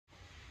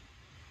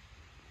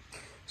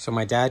So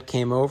my dad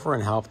came over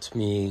and helped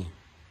me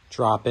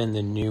drop in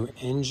the new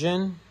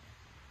engine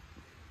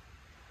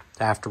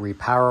after we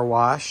power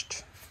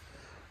washed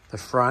the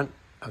front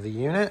of the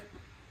unit.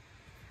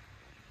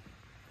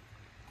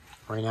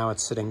 Right now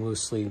it's sitting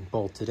loosely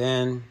bolted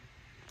in.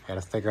 I got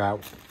to figure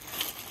out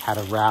how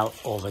to route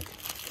all the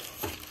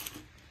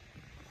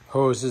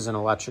hoses and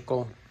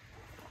electrical.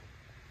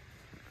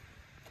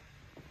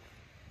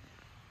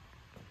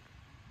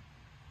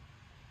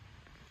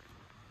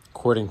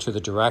 According to the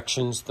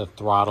directions, the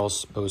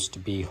throttle's supposed to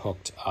be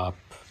hooked up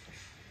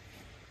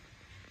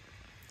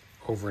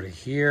over to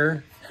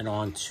here and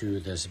onto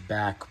this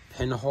back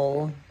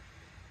pinhole.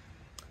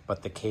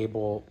 But the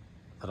cable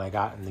that I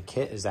got in the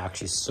kit is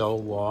actually so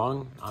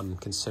long, I'm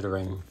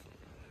considering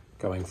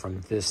going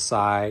from this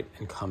side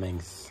and coming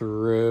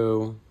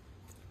through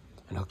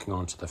and hooking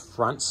onto the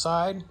front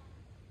side.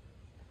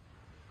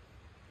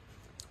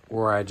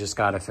 Or I just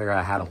got to figure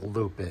out how to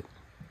loop it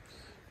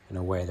in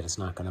a way that it's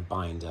not going to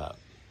bind up.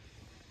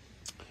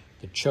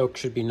 The choke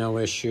should be no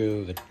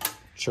issue. The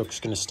choke's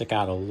going to stick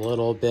out a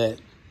little bit.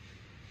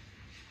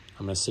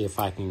 I'm going to see if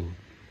I can,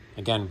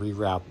 again,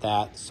 reroute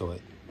that so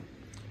it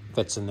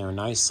fits in there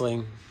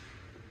nicely.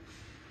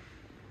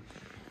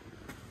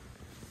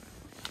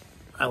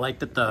 I like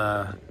that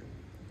the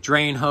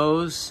drain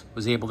hose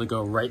was able to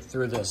go right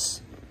through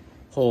this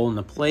hole in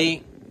the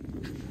plate.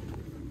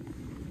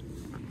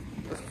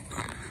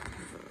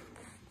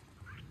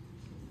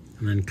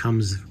 And then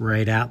comes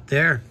right out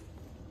there.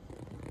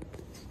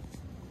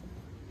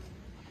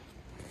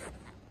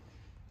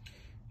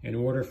 In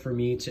order for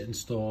me to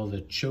install the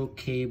choke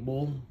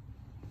cable,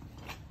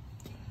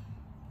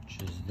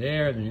 which is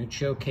there, the new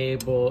choke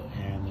cable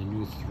and the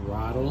new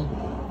throttle,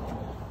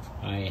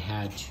 I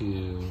had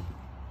to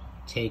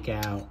take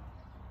out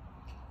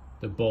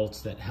the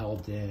bolts that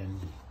held in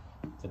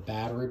the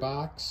battery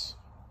box.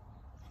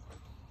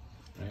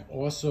 I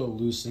also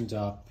loosened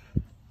up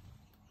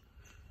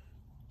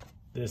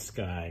this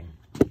guy,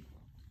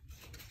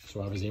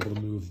 so I was able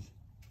to move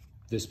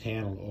this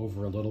panel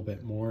over a little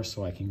bit more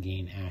so I can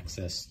gain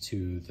access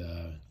to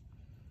the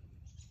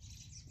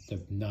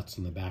nuts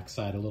on the back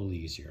side a little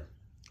easier.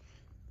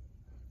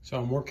 So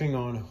I'm working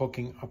on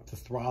hooking up the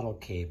throttle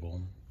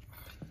cable.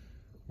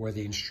 Where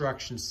the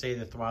instructions say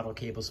the throttle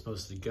cable is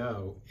supposed to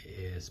go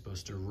is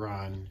supposed to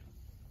run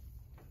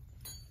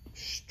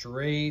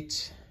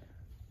straight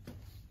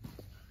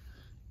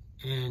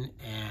in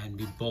and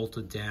be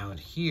bolted down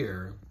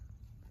here.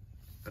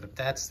 But if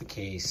that's the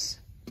case,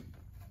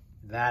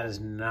 that is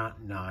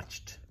not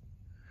notched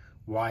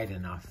wide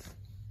enough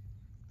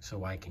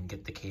so I can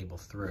get the cable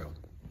through.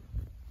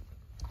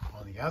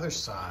 On the other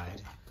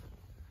side,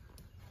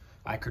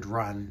 I could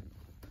run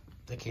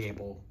the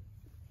cable,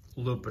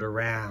 loop it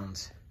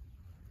around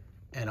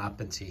and up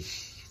into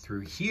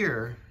through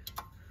here,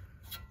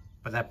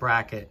 but that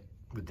bracket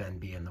would then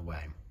be in the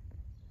way.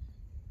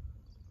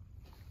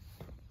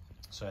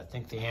 So I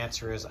think the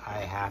answer is I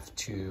have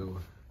to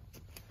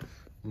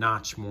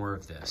notch more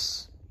of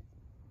this.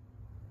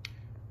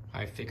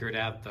 I figured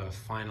out the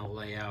final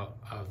layout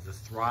of the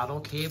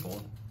throttle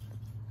cable.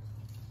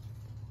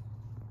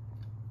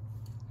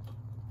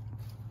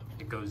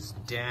 It goes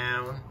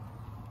down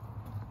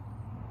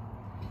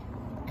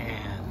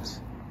and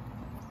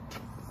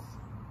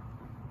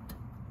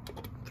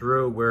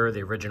through where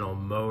the original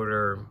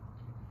motor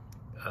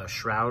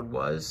shroud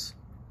was.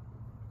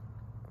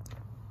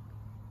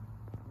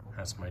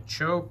 That's my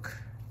choke.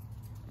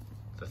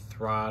 The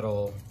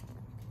throttle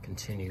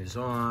continues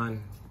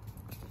on,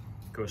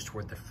 goes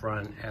toward the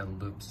front and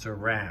loops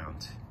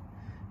around.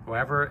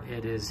 However,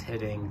 it is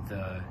hitting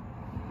the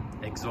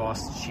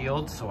exhaust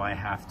shield, so I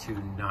have to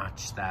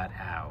notch that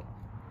out.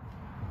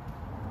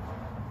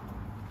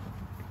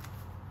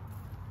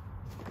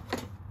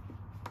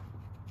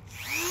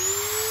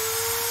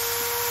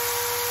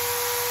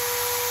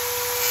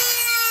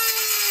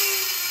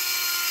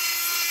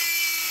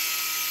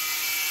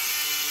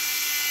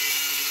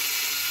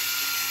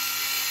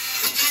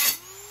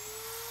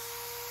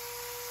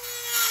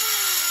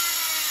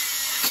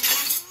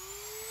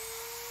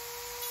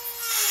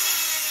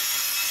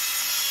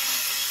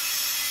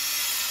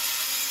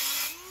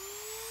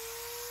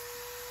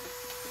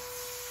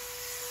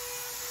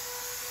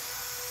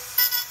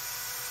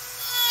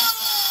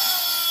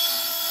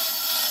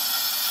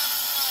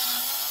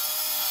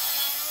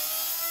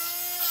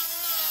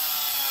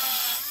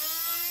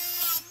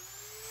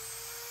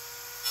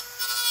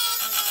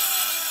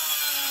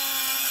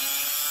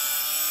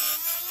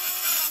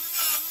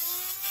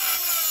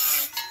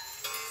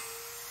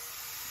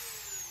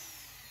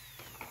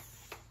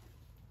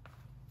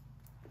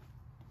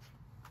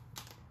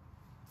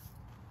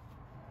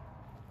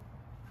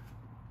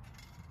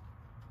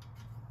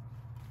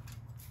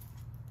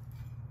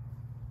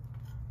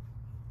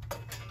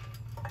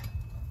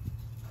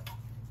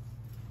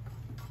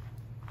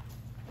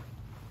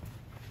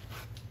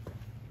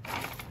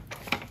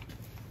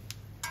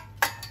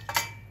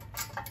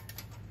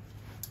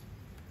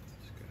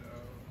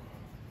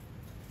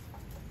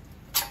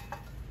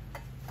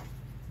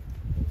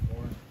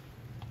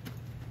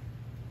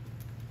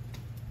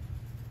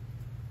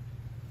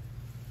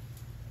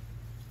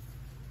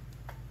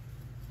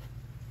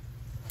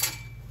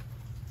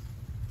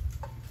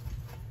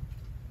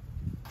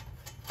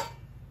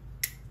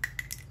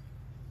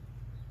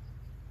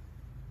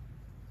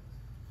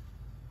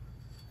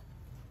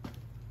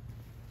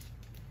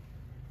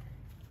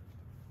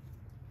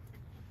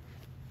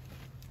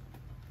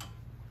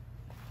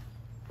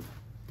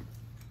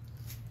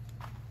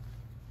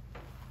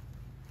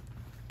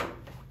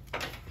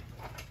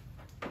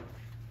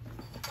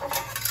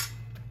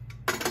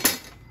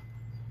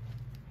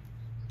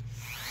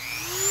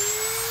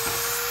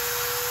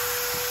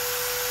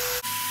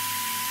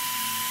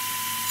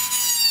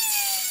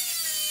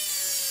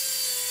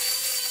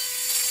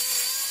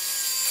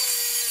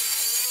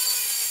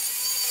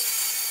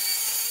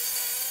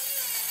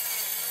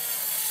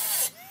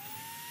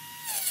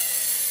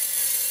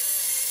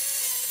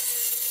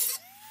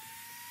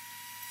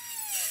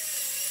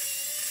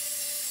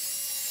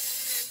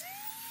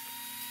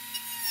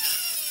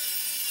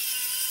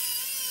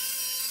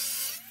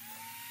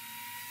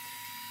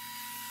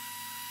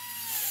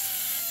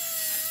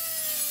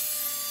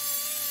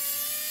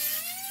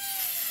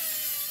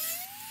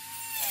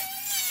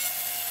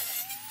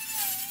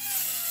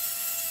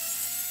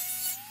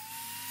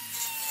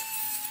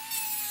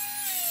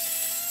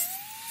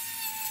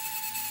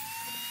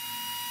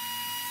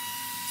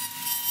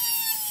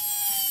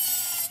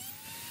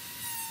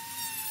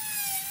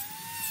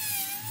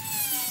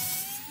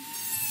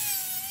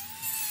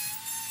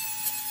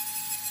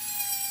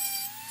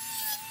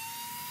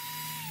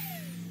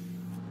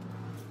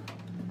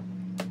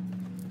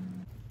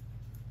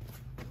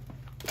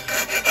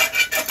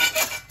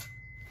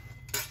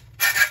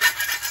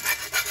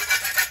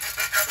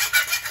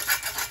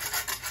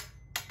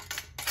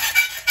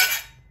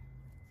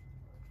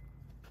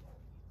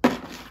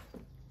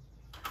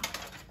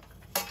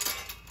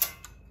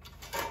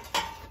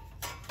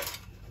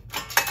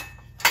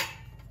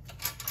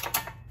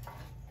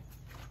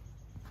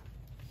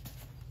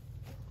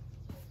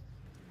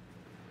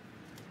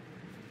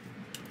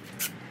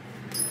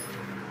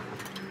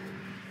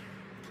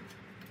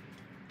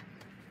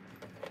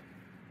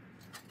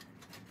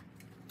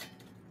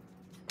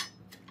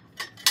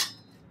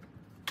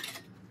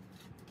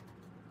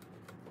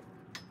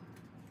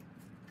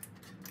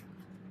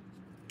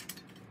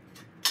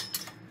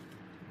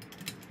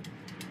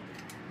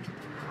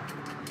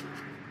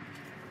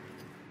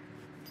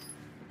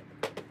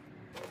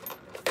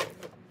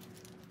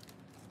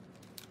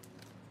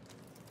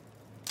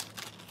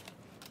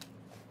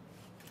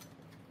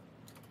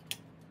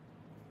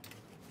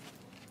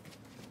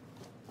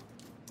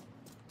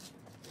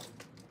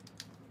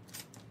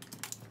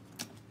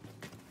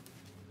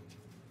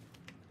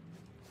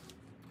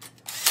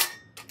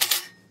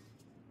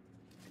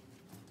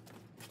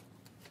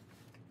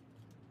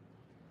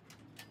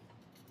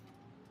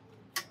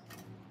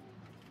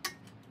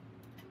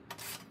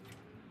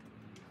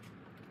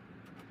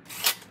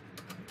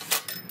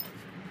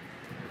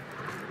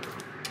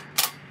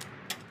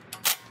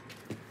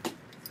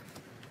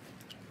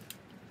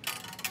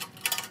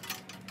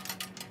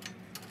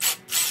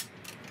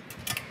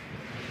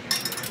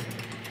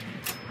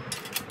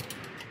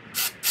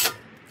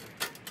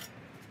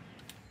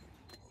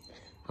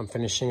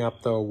 finishing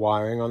up the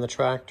wiring on the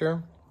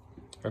tractor.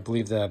 I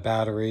believe the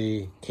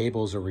battery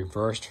cables are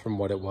reversed from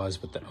what it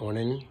was with the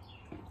Onan.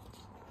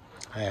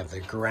 I have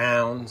the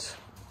ground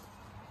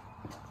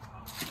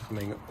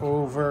coming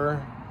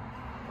over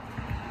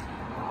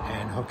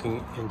and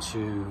hooking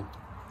into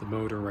the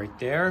motor right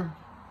there.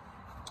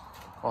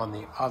 On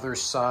the other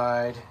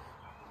side,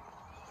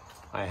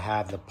 I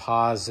have the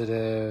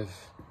positive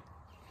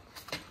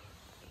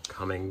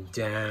coming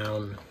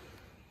down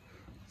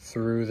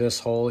through this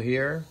hole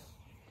here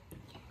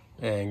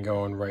and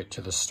going right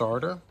to the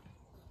starter.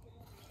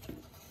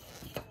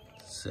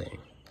 Let's see.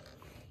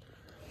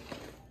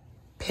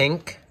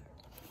 Pink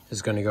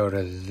is going to go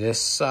to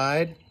this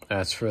side.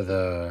 That's for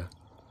the,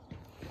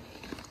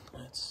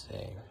 let's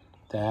see,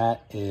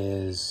 that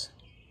is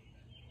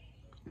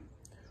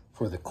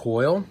for the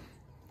coil.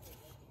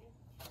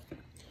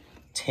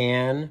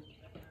 Tan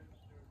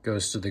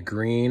goes to the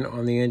green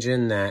on the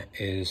engine. That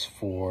is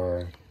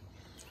for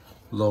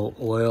low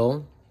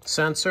oil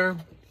sensor.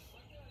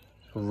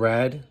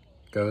 Red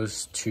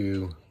goes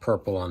to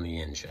purple on the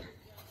engine.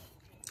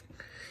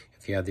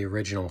 If you have the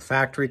original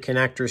factory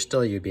connector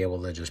still, you'd be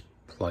able to just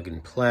plug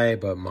and play,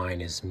 but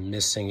mine is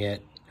missing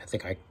it. I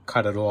think I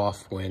cut it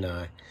off when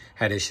I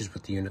had issues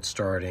with the unit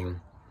starting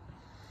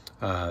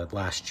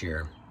last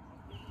year.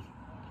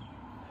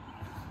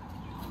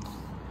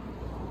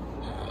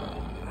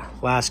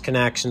 Last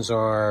connections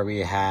are, we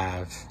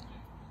have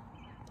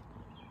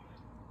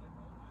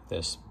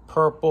this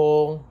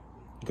purple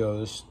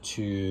goes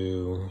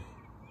to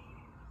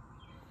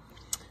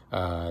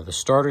the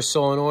starter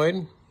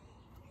solenoid,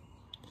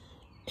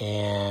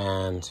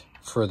 and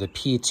for the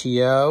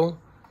PTO,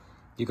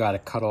 you got to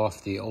cut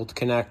off the old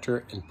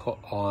connector and put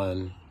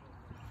on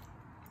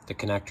the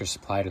connector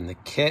supplied in the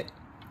kit.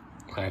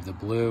 I have the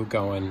blue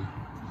going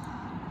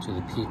to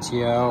the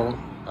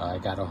PTO. I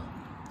got to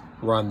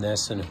run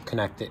this and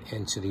connect it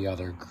into the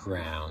other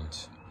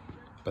ground,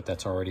 but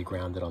that's already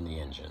grounded on the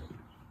engine.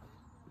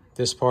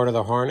 This part of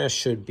the harness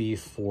should be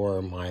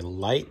for my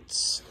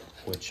lights,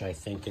 which I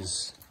think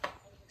is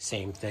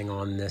same thing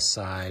on this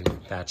side.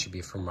 That should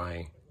be for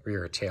my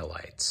rear tail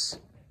lights.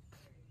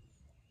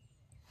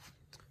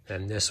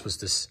 And this was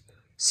this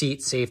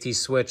seat safety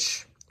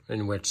switch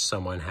in which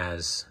someone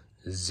has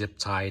zip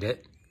tied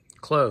it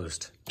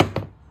closed.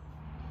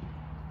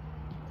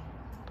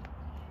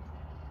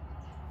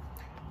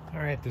 All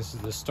right, this is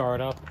the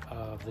startup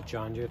of the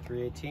John Deere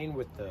 318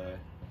 with the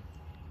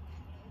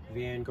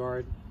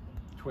Vanguard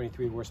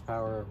 23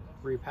 horsepower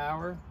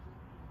Repower.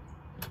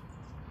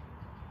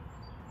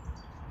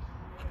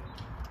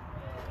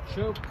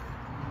 Choke.